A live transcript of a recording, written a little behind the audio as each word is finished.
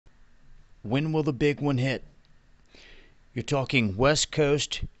When will the big one hit? You're talking West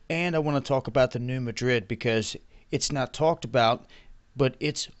Coast, and I want to talk about the new Madrid because it's not talked about, but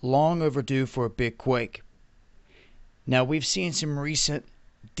it's long overdue for a big quake. Now, we've seen some recent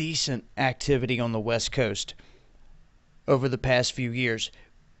decent activity on the West Coast over the past few years,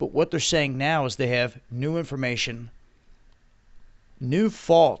 but what they're saying now is they have new information, new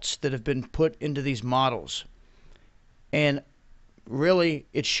faults that have been put into these models, and really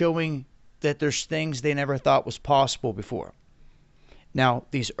it's showing that there's things they never thought was possible before. Now,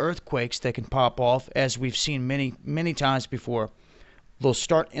 these earthquakes that can pop off, as we've seen many times before, they'll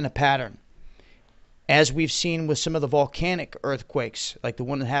start in a pattern. As we've seen with some of the volcanic earthquakes, like the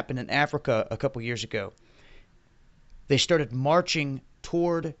one that happened in Africa a couple years ago, they started marching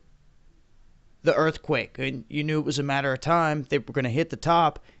toward the earthquake, and you knew it was a matter of time. They were going to hit the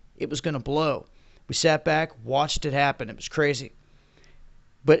top. It was going to blow. We sat back, watched it happen. It was crazy.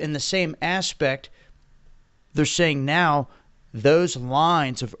 But in the same aspect, they're saying now those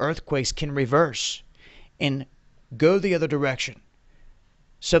lines of earthquakes can reverse and go the other direction,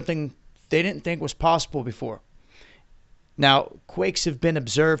 something they didn't think was possible before. Now, quakes have been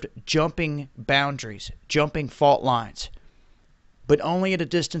observed jumping boundaries, jumping fault lines, but only at a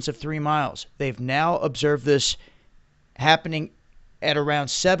distance of 3 miles. They've now observed this happening at around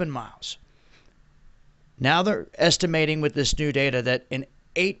 7 miles. Now they're estimating with this new data that an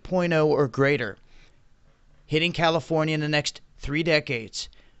 8.0 or greater hitting California in the next 3 decades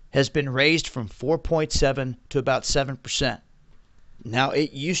has been raised from 4.7 to about 7%. Now,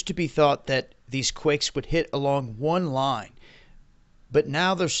 it used to be thought that these quakes would hit along one line, but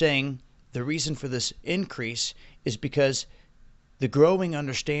now they're saying the reason for this increase is because the growing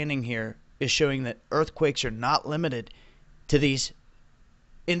understanding here is showing that earthquakes are not limited to these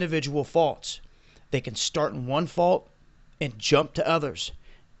individual faults. They can start in one fault and jump to others.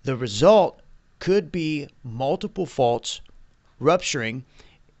 The result could be multiple faults rupturing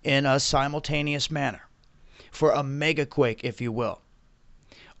in a simultaneous manner for a mega-quake, if you will,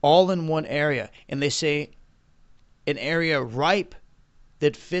 all in one area. And they say an area ripe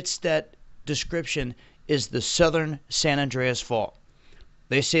that fits that description is the southern San Andreas fault.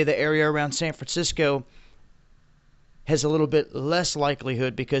 They say the area around San Francisco has a little bit less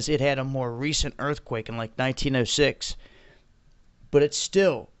likelihood because it had a more recent earthquake in like 1906, but it's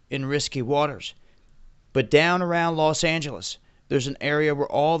still in risky waters. But down around Los Angeles, there's an area where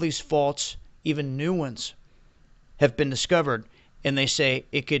all these faults, even new ones, have been discovered, and they say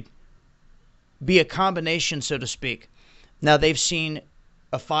it could be a combination, so to speak. Now, they've seen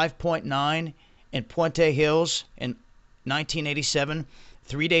a 5.9 in Puente Hills in 1987.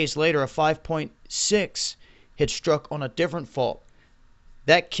 3 days later, a 5.6 had struck on a different fault.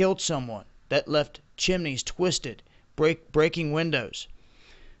 That killed someone. That left chimneys twisted, breaking windows.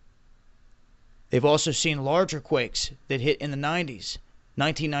 They've also seen larger quakes that hit in the 90s.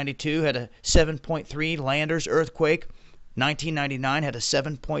 1992 had a 7.3 Landers earthquake. 1999 had a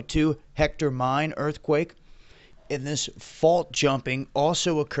 7.2 Hector Mine earthquake. And this fault jumping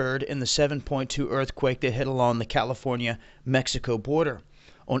also occurred in the 7.2 earthquake that hit along the California-Mexico border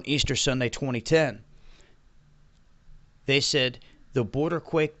on Easter Sunday 2010. They said the border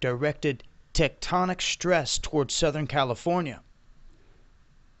quake directed tectonic stress towards Southern California.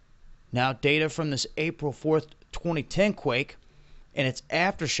 Now, data from this April 4th, 2010 quake and its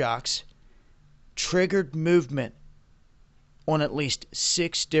aftershocks triggered movement on at least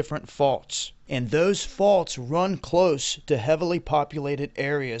 6 different faults. And those faults run close to heavily populated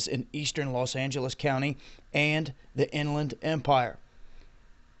areas in eastern Los Angeles County and the Inland Empire.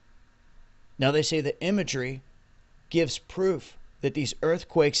 Now, they say the imagery gives proof that these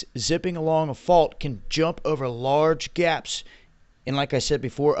earthquakes zipping along a fault can jump over large gaps, and like I said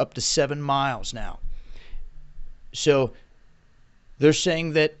before, up to 7 miles now. So they're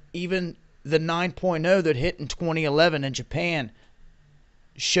saying that even the 9.0 that hit in 2011 in Japan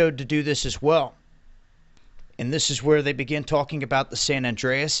showed to do this as well. And this is where they begin talking about the San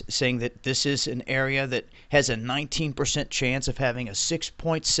Andreas, saying that this is an area that has a 19% chance of having a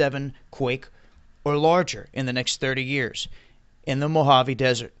 6.7 quake or larger in the next 30 years in the Mojave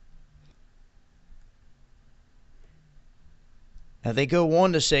Desert. Now, they go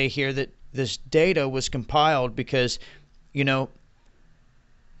on to say here that this data was compiled because,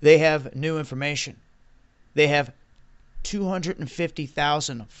 they have new information. They have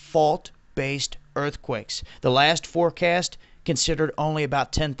 250,000 fault-based earthquakes. The last forecast considered only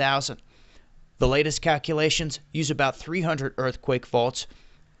about 10,000. The latest calculations use about 300 earthquake faults.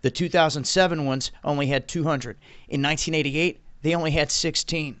 The 2007 ones only had 200. In 1988, they only had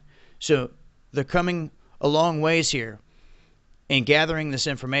 16. So they're coming a long ways here. in gathering this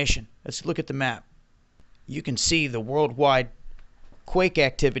information. Let's look at the map. You can see the worldwide quake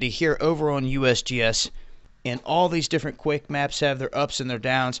activity here over on USGS, and all these different quake maps have their ups and their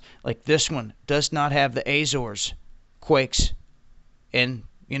downs. Like this one does not have the Azores quakes, and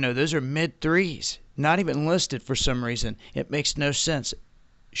those are mid threes, not even listed for some reason. It makes no sense.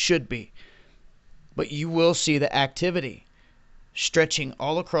 Should be. But you will see the activity stretching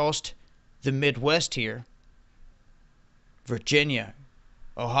all across the Midwest here. Virginia,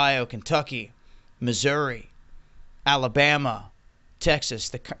 Ohio, Kentucky, Missouri, Alabama, Texas,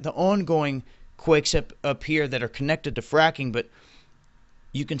 the ongoing quakes up here that are connected to fracking, but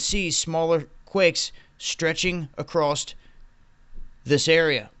you can see smaller quakes stretching across this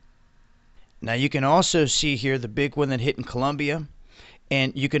area. Now you can also see here the big one that hit in Colombia,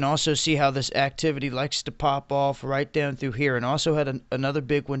 and you can also see how this activity likes to pop off right down through here, and also had another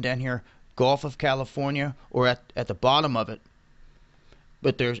big one down here, Gulf of California, or at the bottom of it.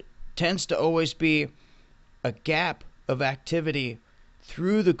 But there tends to always be a gap of activity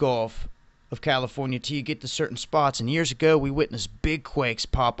through the Gulf of California till you get to certain spots. And years ago, we witnessed big quakes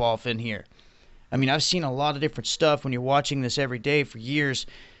pop off in here. I mean, I've seen a lot of different stuff when you're watching this every day for years.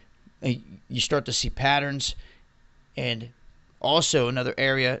 You start to see patterns. And also another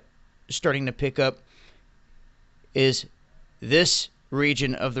area starting to pick up is this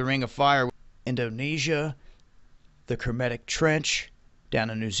region of the Ring of Fire. Indonesia, the Kermadec Trench, down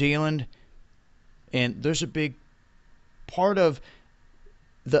in New Zealand. And there's a big part of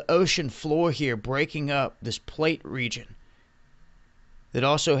the ocean floor here breaking up, this plate region, that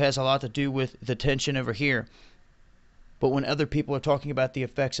also has a lot to do with the tension over here. But when other people are talking about the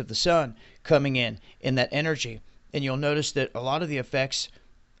effects of the sun coming in that energy, and you'll notice that a lot of the effects,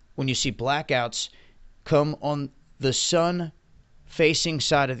 when you see blackouts, come on the sun facing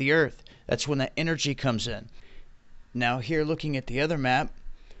side of the earth. That's when that energy comes in. Now here, looking at the other map,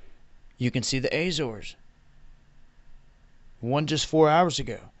 you can see the Azores. One just 4 hours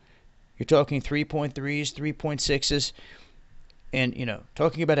ago. You're talking 3.3s, 3.6s, and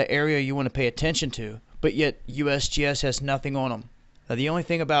talking about an area you want to pay attention to, but yet USGS has nothing on them. Now the only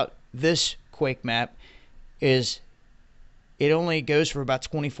thing about this quake map is it only goes for about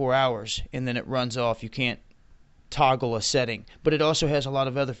 24 hours and then it runs off. You can't toggle a setting, but it also has a lot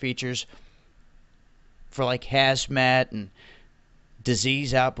of other features for like hazmat and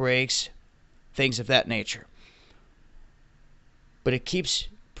disease outbreaks, things of that nature. But it keeps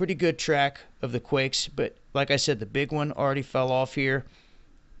pretty good track of the quakes. But like I said, the big one already fell off here.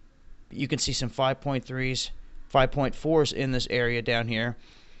 You can see some 5.3s, 5.4s in this area down here.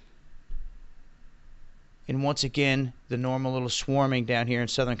 And once again, the normal little swarming down here in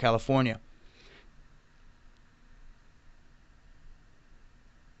Southern California.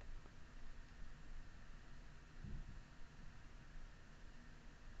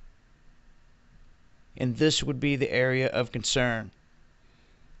 And this would be the area of concern,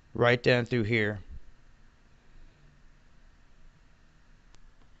 right down through here.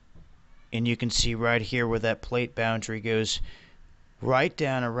 And you can see right here where that plate boundary goes right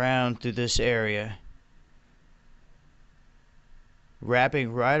down around through this area,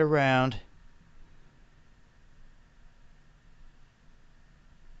 wrapping right around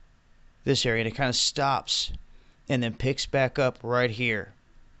this area, and it kind of stops and then picks back up right here.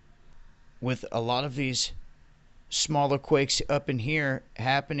 With a lot of these smaller quakes up in here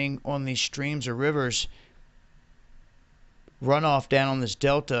happening on these streams or rivers, runoff down on this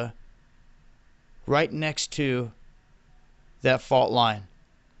delta right next to that fault line.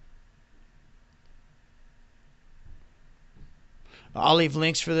 I'll leave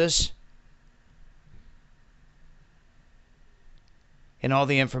links for this and all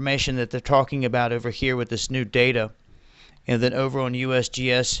the information that they're talking about over here with this new data. And then over on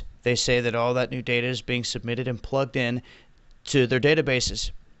USGS, they say that all that new data is being submitted and plugged in to their databases.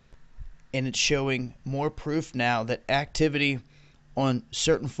 And it's showing more proof now that activity on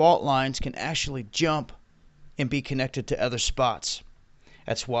certain fault lines can actually jump and be connected to other spots.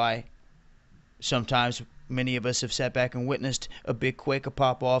 That's why sometimes many of us have sat back and witnessed a big quake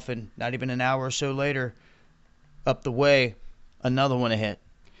pop off, and not even an hour or so later, up the way, another one hit.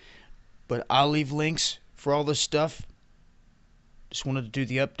 But I'll leave links for all this stuff. Just wanted to do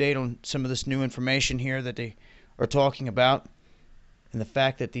the update on some of this new information here that they are talking about, and the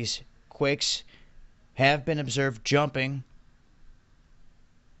fact that these quakes have been observed jumping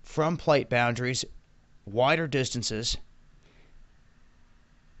from plate boundaries, wider distances.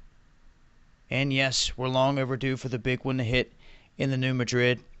 And yes, we're long overdue for the big one to hit in the New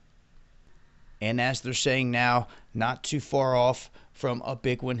Madrid. And as they're saying now, not too far off from a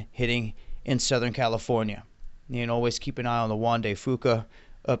big one hitting in Southern California. And always keep an eye on the Juan de Fuca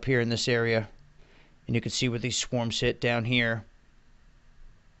up here in this area. And you can see where these swarms hit down here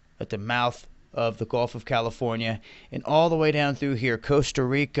at the mouth of the Gulf of California and all the way down through here, Costa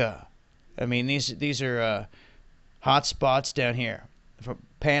Rica. I mean, these are hot spots down here. From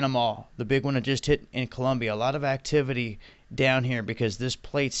Panama, the big one that just hit in Colombia. A lot of activity down here because this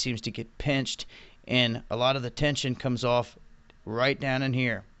plate seems to get pinched and a lot of the tension comes off right down in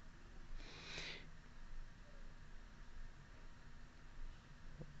here.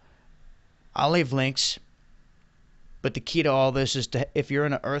 I'll leave links, but the key to all this is to, if you're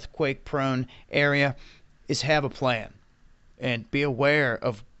in an earthquake prone area, is have a plan and be aware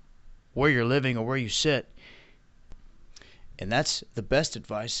of where you're living or where you sit. And that's the best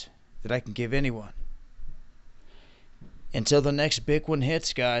advice that I can give anyone. Until the next big one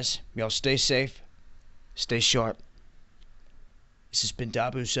hits, guys, y'all stay safe, stay sharp. This has been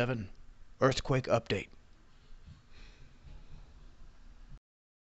Dabu7 Earthquake Update.